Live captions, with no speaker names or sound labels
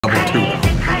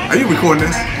Are you recording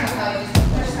this?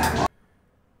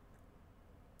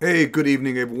 Hey, good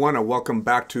evening everyone, and welcome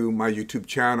back to my YouTube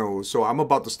channel. So I'm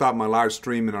about to start my live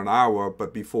stream in an hour,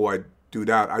 but before I do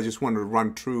that, I just want to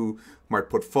run through my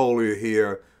portfolio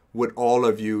here with all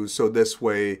of you, so this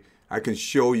way I can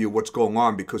show you what's going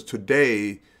on, because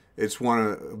today it's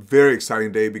a very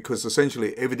exciting day, because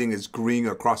essentially everything is green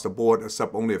across the board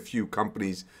except only a few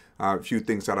companies, a few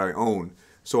things that I own.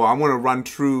 So I want to run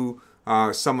through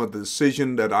some of the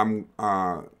decision that I'm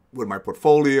with my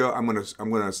portfolio. I'm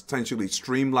gonna essentially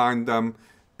streamline them,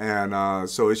 and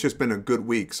so it's just been a good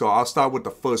week. So I'll start with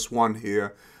the first one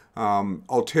here,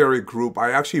 Altera Group.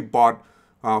 I actually bought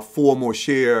 4 more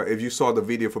shares. If you saw the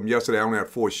video from yesterday, I only had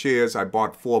 4 shares. I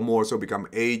bought 4 more, so it become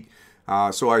 8.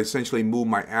 So I essentially moved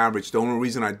my average. The only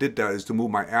reason I did that is to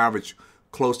move my average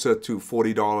closer to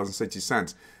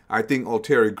 $40.60. I think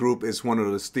Altera Group is one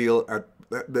of the steal at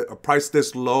a price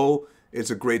this low. It's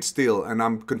a great steal, and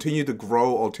I'm continuing to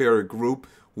grow Altera Group.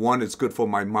 One, it's good for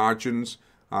my margins.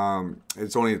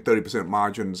 It's only 30%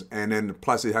 margins, and then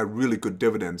plus it had really good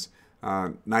dividends,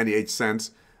 98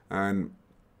 cents, and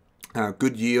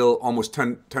good yield, almost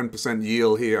 10%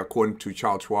 yield here according to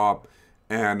Charles Schwab.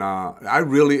 And I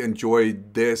really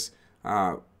enjoyed this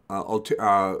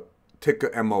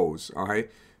ticker MOs. Okay,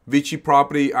 Vici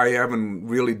Property, I haven't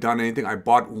really done anything. I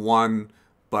bought one,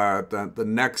 but the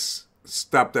next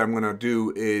step that I'm gonna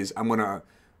do is I'm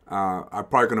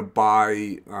probably gonna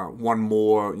buy one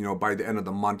more, you know, by the end of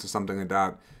the month or something like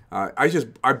that.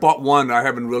 I bought one. I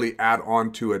haven't really add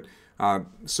on to it.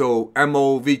 So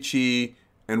MO, Vici,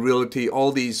 and Realty,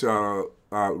 all these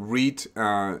REIT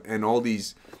and all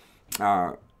these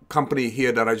company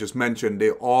here that I just mentioned,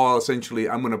 they all essentially,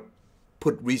 I'm gonna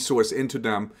put resource into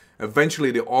them.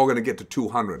 Eventually, they're all gonna get to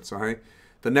 200s. Okay.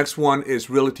 The next one is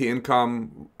Realty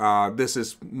Income. This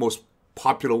is most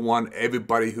popular one.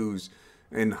 Everybody who's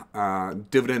in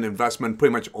dividend investment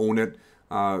pretty much own it.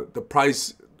 The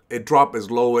price, it dropped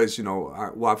as low as, you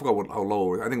know, well, I forgot how low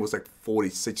it was. I think it was like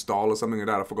 $46, something like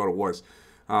that. I forgot what it was.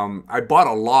 I bought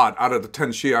a lot out of the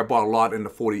 10 share. I bought a lot in the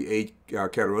 48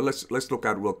 category. Let's look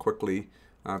at it real quickly,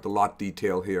 the lot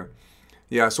detail here.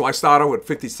 Yeah, so I started with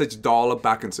 $56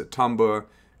 back in September,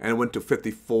 and it went to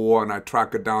 54, and I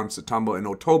tracked it down in September. In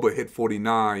October, it hit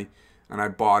 49, and I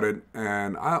bought it,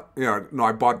 and I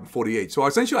bought 48. So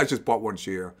essentially, I just bought one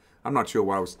share. I'm not sure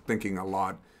what I was thinking a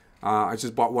lot. I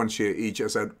just bought one share each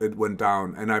as it went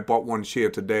down, and I bought one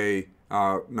share today.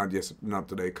 Not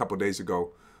today, a couple of days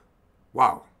ago.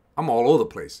 Wow, I'm all over the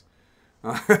place.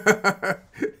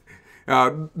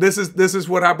 This is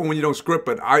what happened when you don't script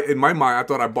it. In my mind, I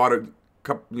thought I bought it,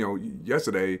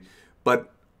 yesterday,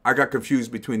 but I got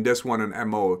confused between this one and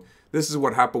MO. This is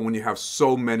what happened when you have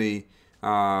so many,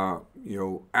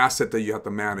 asset that you have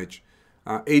to manage.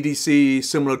 ADC,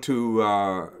 similar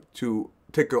to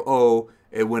ticker O,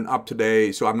 it went up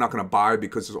today, so I'm not going to buy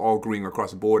because it's all green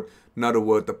across the board. In other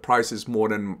words, the price is more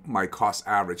than my cost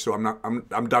average, so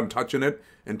I'm done touching it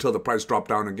until the price drop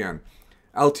down again.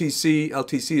 LTC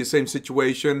is same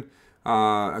situation.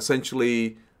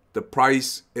 Essentially, the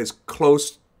price is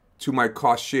close to my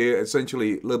cost share,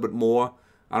 essentially a little bit more.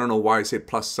 I don't know why I say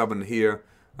 +7 here,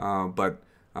 but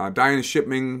Dividend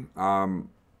Shipping,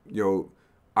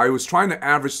 I was trying to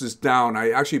average this down. I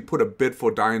actually put a bid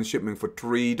for Dividend Shipping for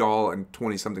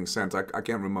 $3.20 something cents. I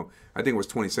can't remember. I think it was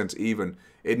 20 cents even.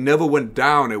 It never went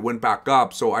down. It went back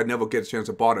up, so I never get a chance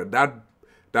to buy it.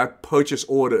 That purchase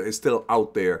order is still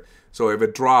out there. So if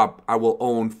it dropped, I will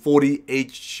own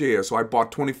 48 shares. So I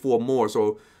bought 24 more.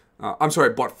 So I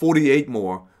bought 48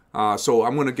 more. So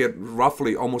I'm going to get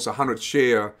roughly almost 100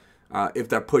 share if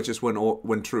that purchase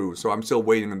went through. So I'm still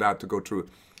waiting on that to go through.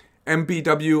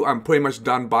 MPW, I'm pretty much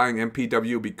done buying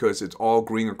MPW because it's all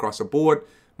green across the board.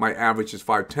 My average is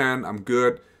 510. I'm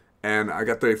good. And I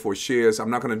got 34 shares. I'm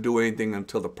not going to do anything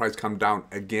until the price comes down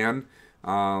again.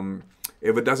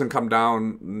 If it doesn't come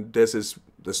down, this is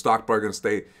the stock probably going to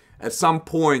stay. At some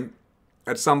point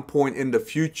in the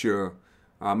future,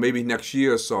 maybe next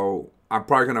year or so, I'm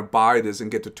probably going to buy this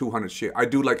and get to 200 shares. I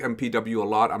do like MPW a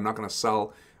lot. I'm not going to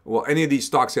sell. Well, any of these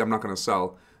stocks here, I'm not going to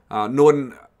sell.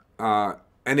 Northern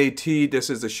NAT, this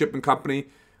is the shipping company.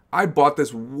 I bought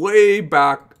this way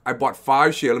back. I bought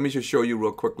 5 shares. Let me just show you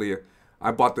real quickly here.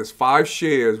 I bought this 5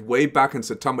 shares way back in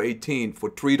September 18 for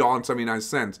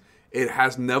 $3.79. It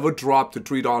has never dropped to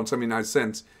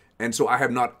 $3.79. And so I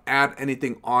have not added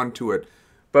anything onto it.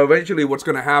 But eventually what's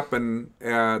going to happen,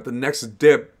 the next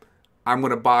dip, I'm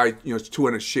going to buy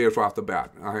 200 shares right off the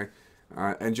bat. Okay?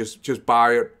 And just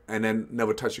buy it and then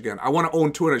never touch again. I want to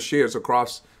own 200 shares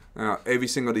across every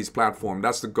single of these platforms.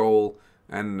 That's the goal.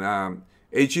 And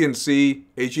AG&C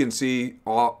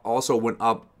also went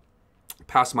up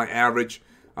past my average.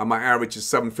 My average is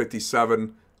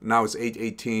 757. Now it's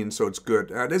 818, so it's good.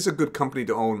 This is a good company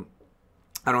to own.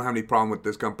 I don't have any problem with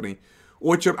this company.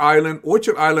 Orchard Island.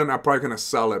 Orchard Island, I'm probably going to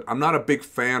sell it. I'm not a big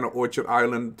fan of Orchard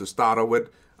Island to start with.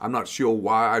 I'm not sure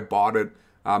why I bought it.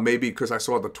 Maybe because I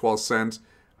saw the 12 cents.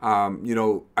 You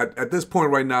know, at this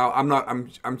point right now,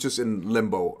 I'm just in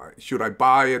limbo. Should I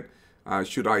buy it?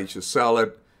 Should I just sell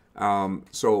it?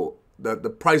 So the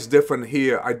price difference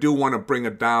here, I do want to bring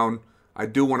it down. I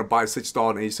do want to buy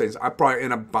 $6.80. I probably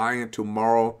end up buying it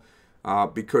tomorrow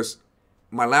because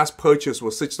my last purchase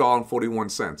was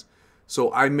 $6.41.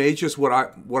 So I may just what I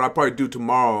probably do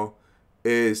tomorrow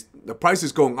is the price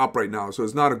is going up right now, so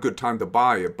it's not a good time to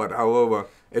buy it. But however,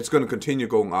 it's going to continue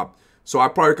going up. So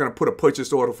I'm probably going to put a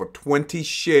purchase order for 20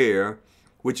 share,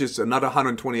 which is another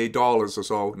 $128 or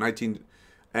so, 19,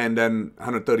 and then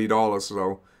 $130 or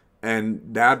so. And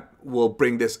that will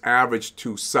bring this average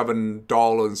to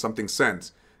 $7 and something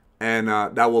cents. And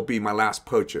that will be my last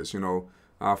purchase, you know,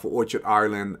 for Orchard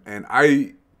Island. And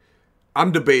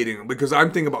I'm debating because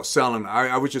I'm thinking about selling.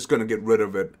 I was just going to get rid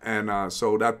of it. And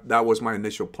so that was my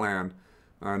initial plan.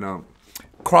 And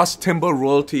Cross Timber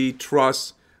Royalty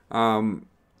Trust,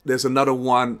 there's another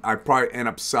one. I probably end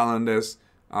up selling this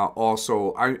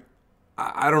also.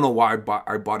 I don't know why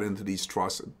I bought into these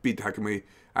trusts. Beat the heck of me.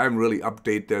 I haven't really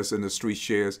updated this in the street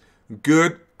shares.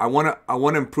 Good. I wanna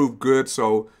improve Good.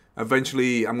 So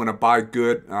eventually I'm gonna buy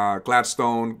Good.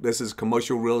 Gladstone. This is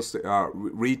commercial real estate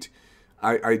REIT.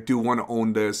 I do want to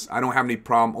own this. I don't have any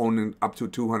problem owning up to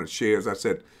 200 shares. I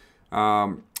said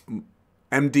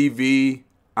MDV.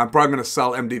 I'm probably gonna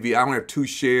sell MDV. I only have 2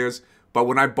 shares. But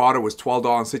when I bought it, it was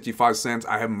 $12.65.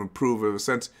 I haven't improved ever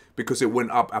since because it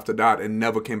went up after that and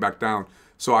never came back down.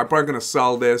 So I'm probably gonna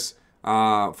sell this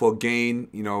for a gain,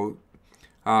 you know.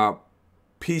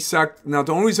 PSEC. Now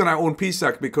the only reason I own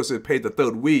PSEC because it paid the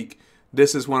 3rd week.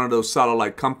 This is one of those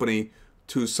satellite company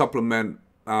to supplement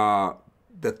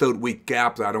the 3rd week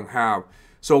gap that I don't have.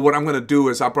 So what I'm gonna do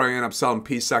is I'll probably end up selling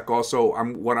PSEC also.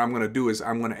 What I'm gonna do is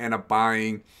I'm gonna end up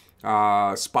buying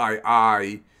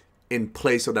SPY in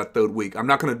place of that 3rd week. I'm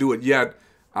not gonna do it yet.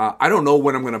 I don't know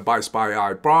when I'm gonna buy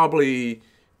SPY. Probably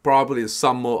the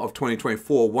summer of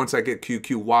 2024 once I get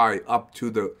QQY up to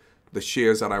the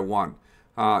shares that I want.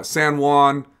 San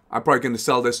Juan, I'm probably going to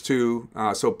sell this too.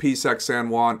 So PSEC, San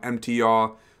Juan,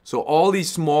 MTR. So all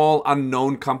these small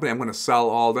unknown companies, I'm going to sell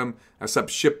all of them except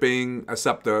shipping,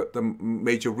 except the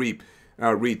major REIT.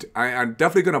 I'm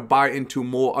definitely going to buy into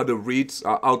more other REITs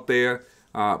out there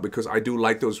because I do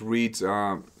like those REITs.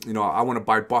 You know, I want to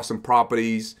buy Boston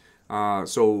Properties.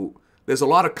 So there's a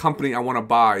lot of company I want to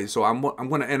buy. So I'm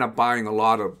going to end up buying a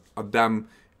lot of them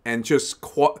and just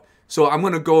so I'm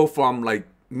going to go from like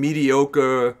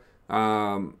mediocre,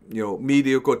 you know,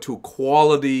 mediocre to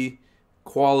quality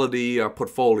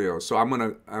portfolio. So I'm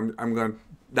gonna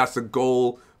that's the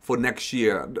goal for next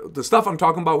year. The stuff I'm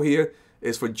talking about here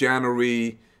is for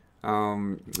January,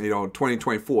 you know,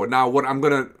 2024. Now what I'm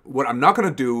not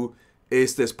gonna do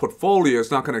is this portfolio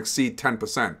is not gonna exceed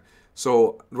 10%.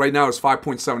 So right now it's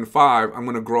 5.75. I'm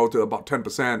gonna grow to about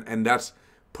 10%, and that's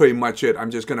pretty much it. I'm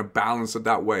just gonna balance it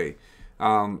that way.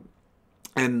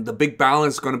 And the big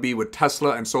balance is going to be with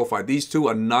Tesla and SoFi. These two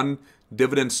are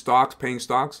non-dividend stocks, paying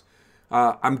stocks.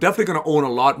 I'm definitely going to own a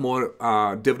lot more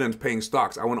dividend-paying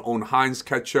stocks. I want to own Heinz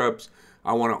Ketchups.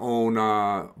 I want to own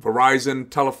Verizon,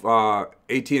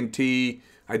 AT&T.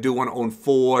 I do want to own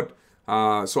Ford.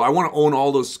 So I want to own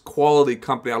all those quality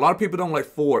companies. A lot of people don't like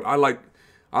Ford. I like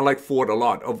Ford a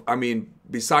lot. I mean,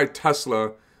 beside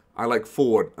Tesla, I like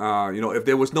Ford. You know, if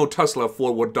there was no Tesla,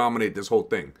 Ford would dominate this whole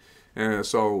thing.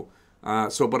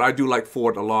 But I do like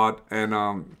Ford a lot, and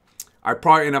I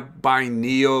probably end up buying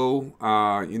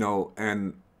NIO, you know,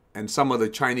 and some of the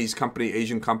Chinese company,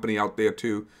 Asian company out there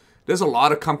too. There's a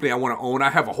lot of company I want to own. I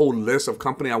have a whole list of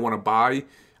company I want to buy.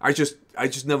 I just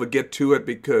never get to it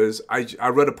because I'd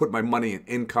rather put my money in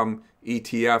income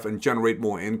ETF and generate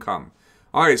more income.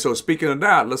 All right, so speaking of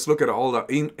that, let's look at all the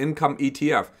income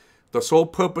ETF. The sole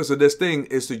purpose of this thing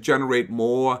is to generate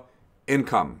more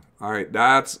income. All right,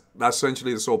 that's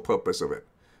essentially the sole purpose of it,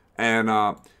 and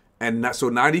so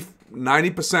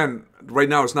 90% right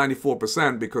now is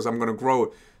 94% because I'm going to grow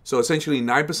it. So essentially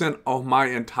 9% of my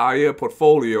entire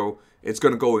portfolio it's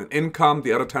going to go in income.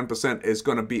 The other 10% is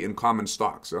going to be in common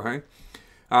stocks. Okay,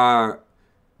 let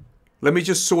me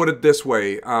just sort it this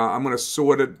way. I'm going to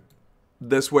sort it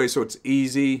this way so it's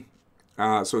easy,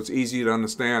 to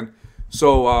understand.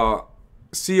 So.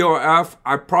 COF,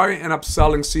 I probably end up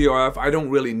selling COF. I don't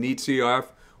really need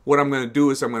COF. What I'm going to do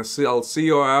is I'm going to sell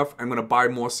COF. I'm going to buy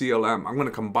more CLM. I'm going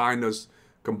to combine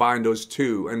those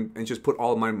two and just put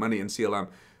all my money in CLM.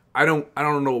 I don't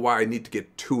know why I need to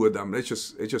get 2 of them. It's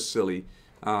just silly.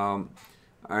 And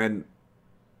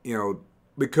you know,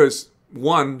 because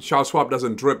one, Charles Schwab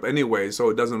doesn't drip anyway, so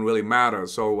it doesn't really matter.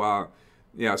 So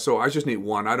yeah, so I just need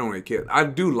 1. I don't really care. I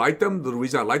do like them. The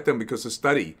reason I like them because it's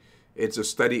steady. It's a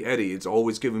steady eddy. It's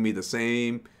always giving me the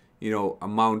same, you know,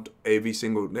 amount every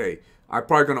single day. I'm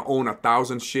probably gonna own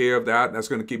 1,000 share of that. That's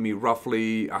gonna give me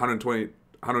roughly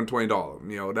 $120.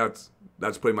 You know, that's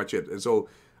pretty much it. And so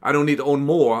I don't need to own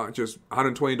more. Just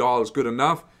 $120 is good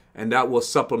enough, and that will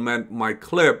supplement my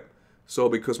clip. So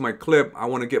because my clip, I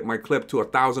want to get my clip to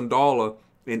 $1,000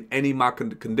 in any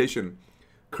market condition.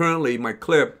 Currently, my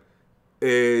clip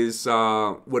is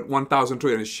with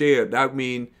 1,300 share. That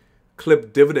means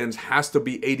clip dividends has to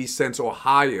be 80 cents or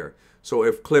higher. So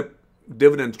if clip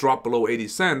dividends drop below 80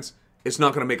 cents, it's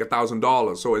not going to make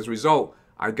 $1,000. So as a result,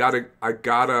 I gotta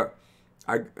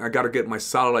get my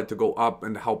satellite to go up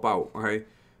and help out. Okay,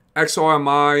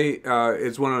 XRMI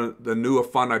is one of the newer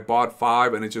fund. I bought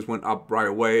 5 and it just went up right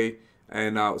away.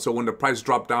 And so when the price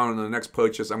dropped down in the next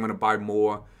purchase, I'm going to buy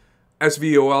more.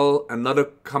 SVOL, another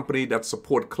company that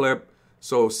support clip.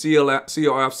 So COF,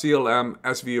 CLM,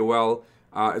 SVOL.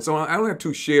 I only have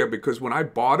 2 share because when I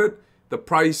bought it, the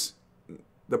price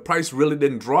really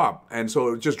didn't drop, and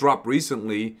so it just dropped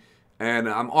recently. And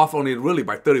I'm off only really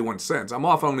by 31 cents. I'm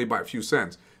off only by a few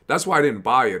cents. That's why I didn't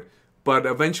buy it. But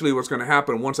eventually, what's going to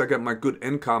happen once I get my good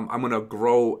income, I'm going to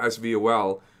grow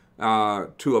SVOL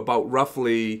to about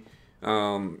roughly.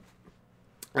 You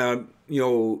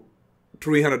know,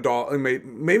 $300,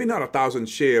 maybe not 1,000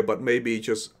 share, but maybe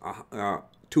just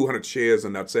 200 shares,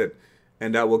 and that's it.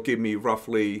 And that will give me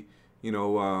roughly,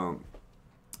 $60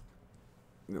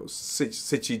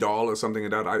 or something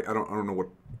like that. I don't know what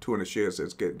 200 shares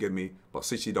is. Give me about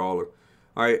 $60. All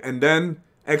right, and then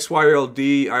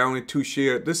XYLD, I only 2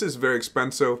 share. This is very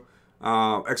expensive.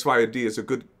 XYLD is a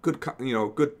good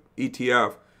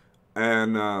ETF,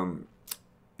 and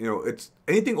it's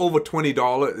anything over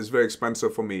 $20 is very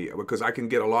expensive for me because I can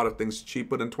get a lot of things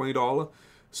cheaper than $20.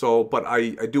 So, but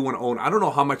I do want to own. I don't know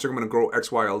how much I'm going to grow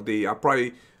XYLD. I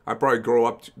probably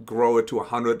grow it to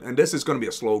 100, and this is going to be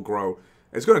a slow grow.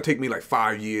 It's going to take me like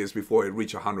 5 years before it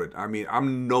reach 100. I mean,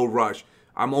 I'm no rush.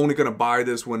 I'm only going to buy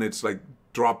this when it's like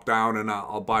drop down, and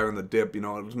I'll buy on the dip.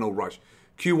 There's no rush.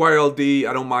 QYLD,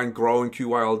 I don't mind growing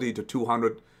QYLD to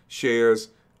 200 shares.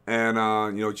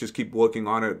 And just keep working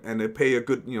on it, and they pay a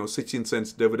good 16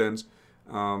 cents dividends.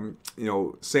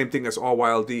 Same thing as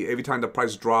RYLD. Every time the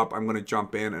price drop, I'm going to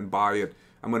jump in and buy it.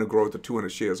 I'm going to grow it to 200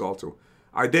 shares also.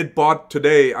 I bought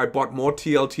more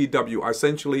TLTW.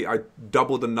 Essentially, I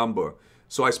doubled the number.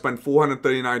 So I spent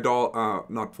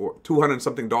 $200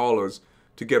 something dollars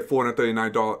to get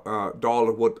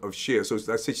 $439 worth of shares. So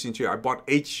that's 16 shares. I bought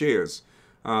 8 shares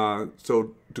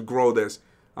so to grow this.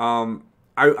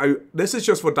 This is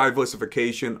just for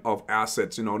diversification of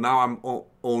assets. Now I'm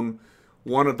on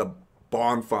one of the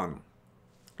bond fund.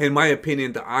 In my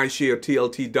opinion, the iShare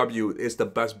TLTW is the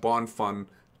best bond fund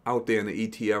out there in the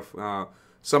ETF.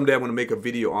 Someday I'm going to make a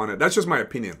video on it. That's just my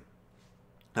opinion.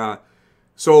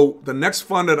 So the next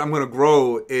fund that I'm going to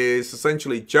grow is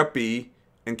essentially JEPY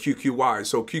and QQY.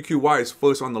 So QQY is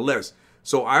first on the list.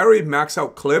 So I already maxed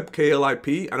out clip,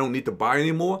 KLIP. I don't need to buy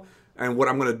anymore. And what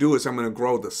I'm going to do is I'm going to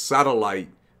grow the satellite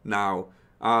now.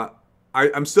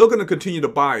 I'm still going to continue to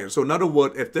buy it. So in other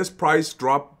words, if this price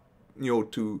drop,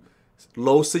 to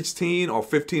low 16 or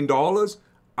 $15,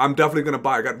 I'm definitely going to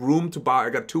buy. I got room to buy.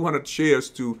 I got 200 shares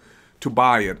to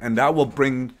buy it, and that will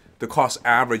bring the cost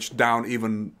average down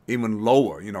even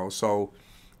lower. So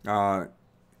and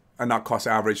not cost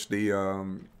average, the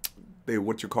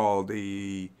what you call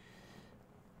the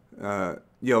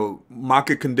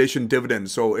market condition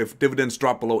dividends. So if dividends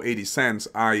drop below 80 cents,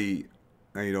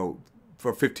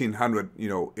 for 1,500,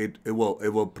 it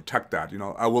will protect that.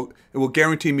 It will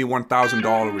guarantee me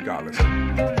 $1,000 regardless.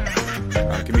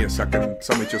 Give me a second.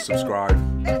 Somebody just subscribe.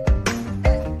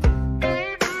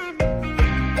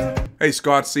 Hey,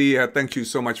 Scott C. Thank you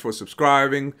so much for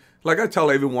subscribing. Like I tell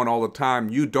everyone all the time,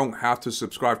 you don't have to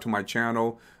subscribe to my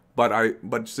channel,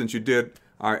 but since you did,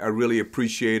 I really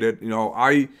appreciate it.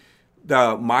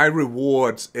 My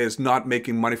rewards is not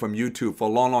making money from YouTube. For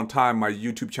a long time, my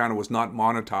YouTube channel was not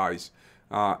monetized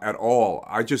at all.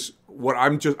 I'm just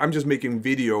making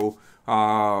video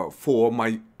for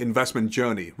my investment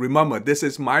journey. Remember, this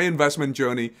is my investment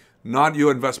journey, not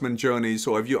your investment journey.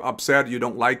 So if you're upset, you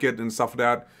don't like it and stuff like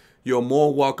that, you're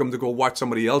more welcome to go watch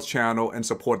somebody else's channel and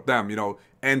support them,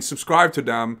 and subscribe to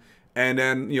them, and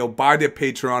then, buy their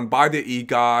Patreon, buy their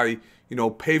e-guy,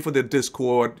 pay for their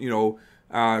Discord,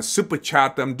 super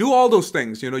chat them, do all those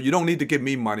things. You don't need to give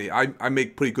me money. I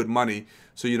make pretty good money.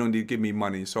 so you don't need to give me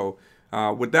money. So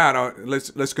with that,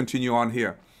 let's continue on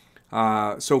here.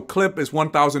 So clip is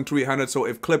 1,300. So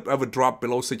if clip ever drop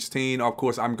below 16, of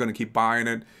course I'm going to keep buying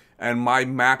it, and my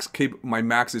max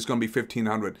is going to be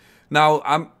 1,500.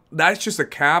 Now that's just a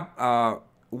cap.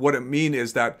 What it means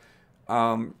is that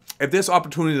if there's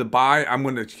opportunity to buy, I'm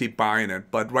going to keep buying it.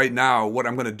 But right now, what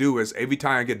I'm going to do is every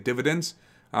time I get dividends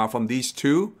from these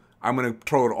two, I'm going to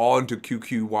throw it all into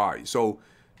QQY. So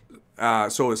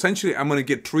essentially, I'm going to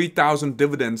get 3,000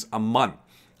 dividends a month,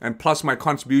 and plus my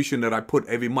contribution that I put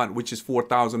every month, which is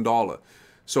 $4,000.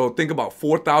 So think about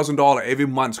 $4,000 every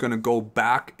month is going to go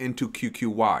back into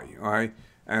QQY. All right,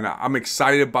 and I'm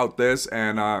excited about this,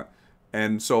 and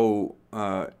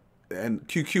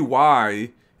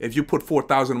QQY. If you put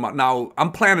 4,000 a month, now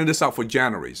I'm planning this out for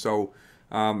January. So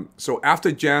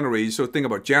after January, so think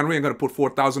about January, I'm going to put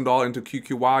 $4,000 into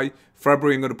QQY.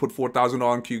 February, I'm going to put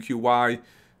 $4,000 in QQY.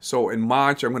 So in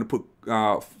March, I'm going to put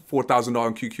 $4,000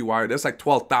 in QQY. That's like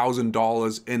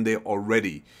 $12,000 in there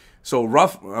already. So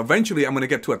eventually, I'm going to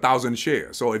get to 1,000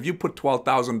 shares. So if you put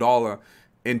 $12,000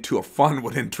 into a fund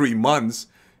within 3 months,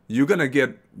 you're going to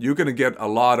get a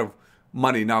lot of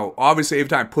money. Now, obviously, every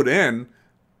time I put in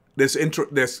this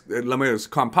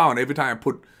compound, every time I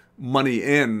put money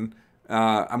in,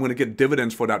 I'm going to get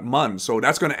dividends for that month. So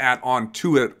that's going to add on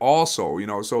to it also,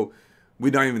 so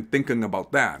we're not even thinking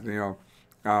about that,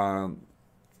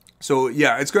 so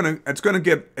yeah, it's gonna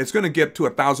get to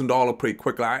 $1,000 pretty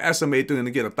quickly. I estimate they're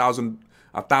gonna get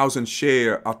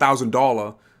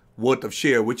 $1,000 worth of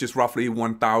share, which is roughly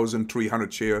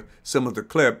 1,300 share, similar to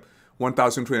clip,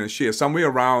 1,300 shares, somewhere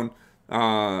around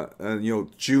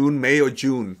May or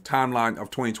June timeline of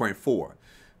 2024.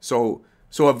 So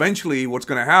eventually, what's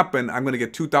going to happen? I'm going to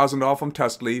get $2,000 from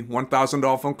TSLA,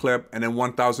 $1,000 from Clip, and then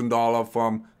 $1,000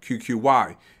 from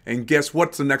QQY. And guess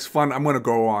what's the next fund I'm going to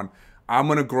grow on? I'm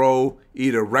going to grow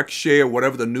either RecShare,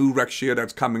 whatever the new RecShare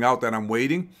that's coming out that I'm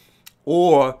waiting,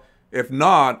 or if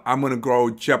not, I'm going to grow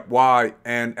JEPY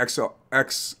and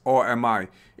XRMI.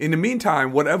 In the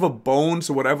meantime, whatever bones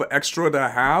or whatever extra that I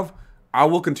have, I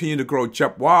will continue to grow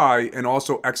JEPY and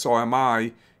also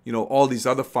XRMI. All these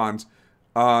other funds.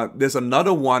 There's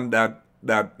another one that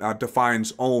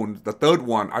Defiance owned. The third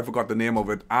one, I forgot the name of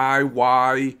it.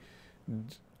 IWMY.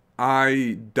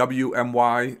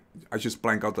 I just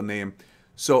blank out the name.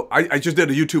 So I just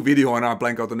did a YouTube video and I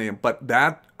blank out the name. But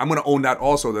that, I'm going to own that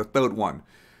also, the third one.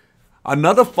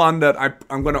 Another fund that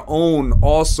I'm going to own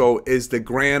also is the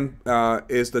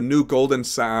new Goldman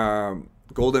Sachs.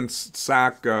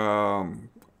 I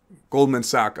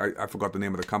forgot the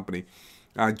name of the company.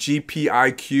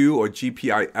 GPIQ or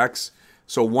GPIX.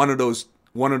 So one of those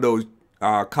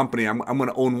company. I'm going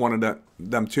to own one of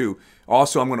them too.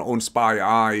 Also, I'm going to own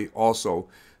SPY also.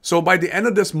 So by the end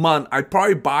of this month, I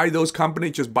probably buy those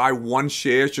companies, just buy one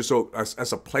share, just so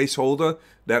as a placeholder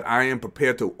that I am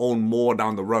prepared to own more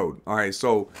down the road. All right.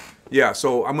 So yeah.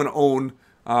 So I'm going to own.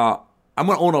 I'm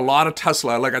going to own a lot of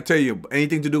Tesla. Like I tell you,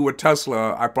 anything to do with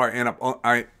Tesla, I probably end up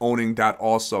owning that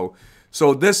also.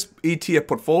 So this ETF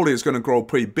portfolio is going to grow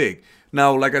pretty big.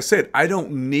 Now, like I said, I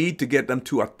don't need to get them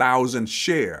to 1,000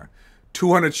 share.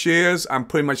 200 shares, I'm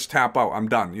pretty much tap out. I'm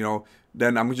done.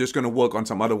 Then I'm just going to work on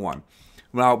some other one.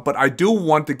 Now, but I do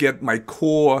want to get my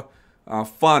core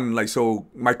fund. So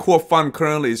my core fund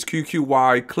currently is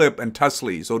QQY, Clip, and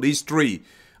TSLA. So these three.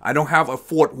 I don't have a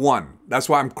fourth one. That's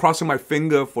why I'm crossing my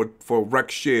finger for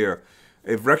RecShare.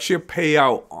 If RecShare pay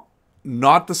out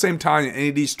not the same time in any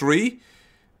of these three,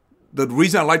 the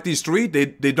reason I like these three, they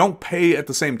don't pay at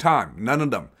the same time. None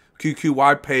of them.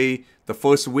 QQY pay the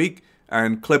first week,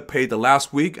 and Clip pay the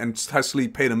last week, and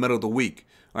TSLA pay the middle of the week.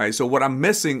 All right. So what I'm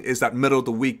missing is that middle of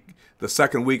the week, the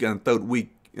second week, and third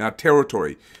week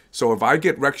territory. So if I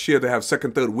get RecShare to have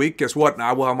second, third week, guess what? Now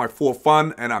I will have my fourth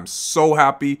fund, and I'm so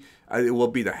happy. It will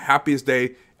be the happiest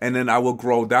day, and then I will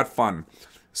grow that fund.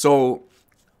 So,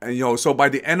 so by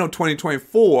the end of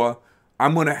 2024,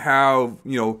 I'm going to have,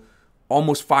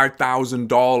 almost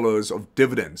 $5,000 of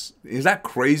dividends. Is that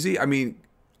crazy? I mean,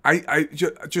 I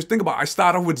just think about it. I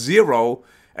started with zero,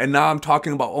 and now I'm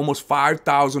talking about almost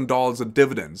 $5,000 of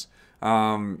dividends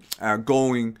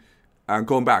going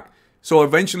back. So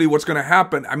eventually what's going to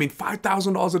happen, I mean,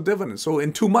 $5,000 of dividends. So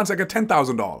in 2 months, I get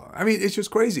 $10,000. I mean, it's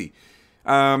just crazy.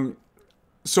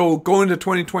 So going to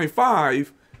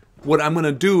 2025, what I'm going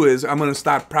to do is I'm going to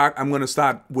start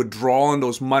withdrawing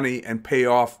those money and pay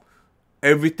off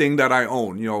everything that I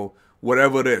own,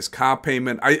 whatever it is, car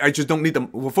payment. I just don't need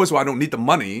well, first of all, I don't need the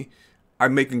money.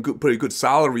 I'm making pretty good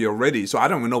salary already, so I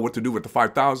don't even know what to do with the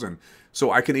 $5,000.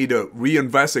 So I can either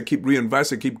reinvest it, keep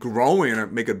growing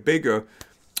and make it bigger,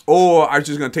 or I'm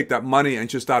just going to take that money and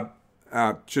just start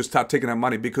just start taking that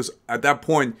money, because at that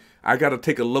point I got to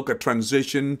take a look at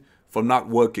transition from not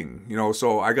working, you know.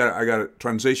 So I got to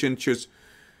transition. Just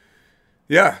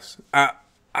yes,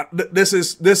 this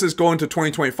is going to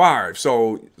 2025.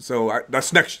 So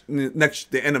that's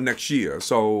the end of next year.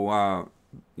 So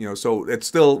you know, so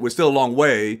we're still a long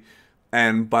way,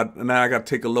 but now I got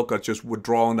to take a look at just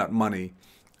withdrawing that money,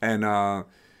 and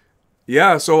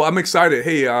yeah, so I'm excited.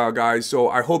 Hey, guys, so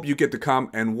I hope you get to come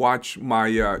and watch my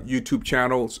YouTube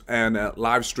channels and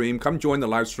live stream. Come join the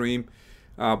live stream.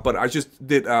 But I just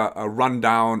did a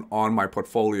rundown on my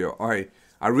portfolio. Okay,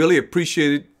 I really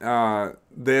appreciate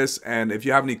this. And if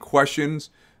you have any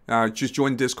questions, just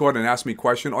join Discord and ask me a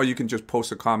question, or you can just post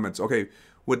the comments. Okay,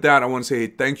 with that, I want to say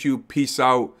thank you. Peace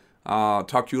out.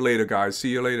 Talk to you later, guys. See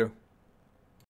you later.